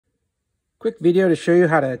Quick video to show you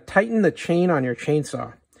how to tighten the chain on your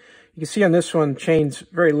chainsaw. You can see on this one, chain's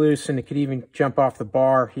very loose and it could even jump off the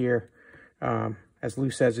bar here, as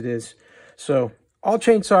loose as it is. So all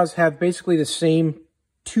chainsaws have basically the same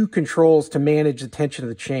two controls to manage the tension of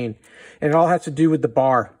the chain. And it all has to do with the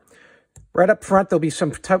bar. Right up front, there'll be some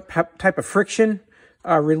type of friction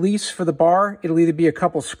release for the bar. It'll either be a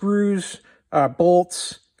couple screws,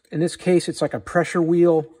 bolts. In this case, it's like a pressure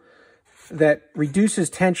wheel that reduces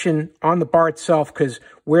tension on the bar itself, because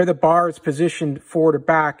where the bar is positioned forward or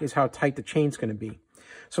back is how tight the chain's going to be.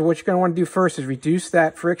 So what you're going to want to do first is reduce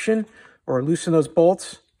that friction or loosen those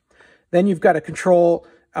bolts. Then you've got to control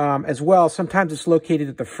as well. Sometimes it's located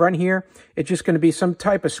at the front here. It's just going to be some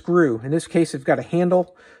type of screw. In this case, it's got a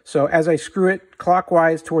handle. So as I screw it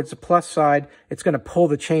clockwise towards the plus side, it's going to pull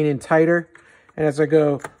the chain in tighter. And as I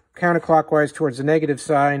go counterclockwise towards the negative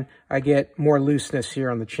side, I get more looseness here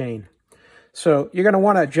on the chain. So you're going to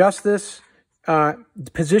want to adjust this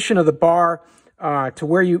position of the bar to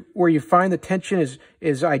where you find the tension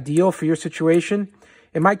is ideal for your situation.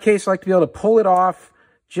 In my case, I like to be able to pull it off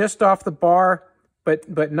just off the bar,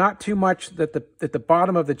 but not too much that the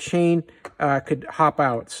bottom of the chain could hop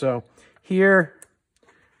out. So here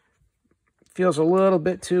feels a little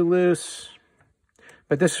bit too loose,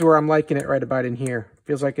 but this is where I'm liking it, right about in here.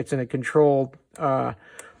 Feels like it's in a controlled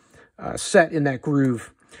set in that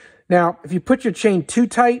groove. Now, if you put your chain too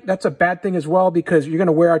tight, that's a bad thing as well, because you're going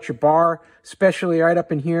to wear out your bar, especially right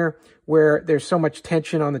up in here where there's so much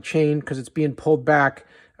tension on the chain because it's being pulled back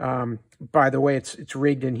by the way it's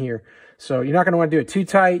rigged in here. So you're not going to want to do it too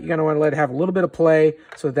tight. You're going to want to let it have a little bit of play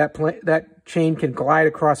so that chain can glide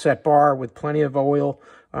across that bar with plenty of oil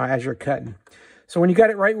as you're cutting. So when you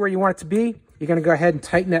got it right where you want it to be, you're going to go ahead and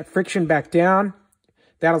tighten that friction back down.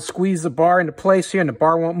 That'll squeeze the bar into place here, and the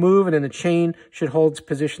bar won't move, and then the chain should hold its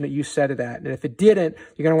position that you set it at. And if it didn't,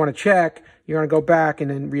 you're going to want to check. You're going to go back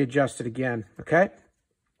and then readjust it again, okay?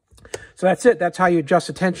 So that's it. That's how you adjust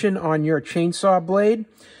the tension on your chainsaw blade.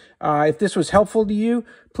 If this was helpful to you,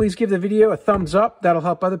 please give the video a thumbs up. That'll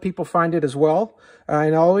help other people find it as well.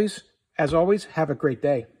 And as always, have a great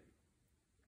day.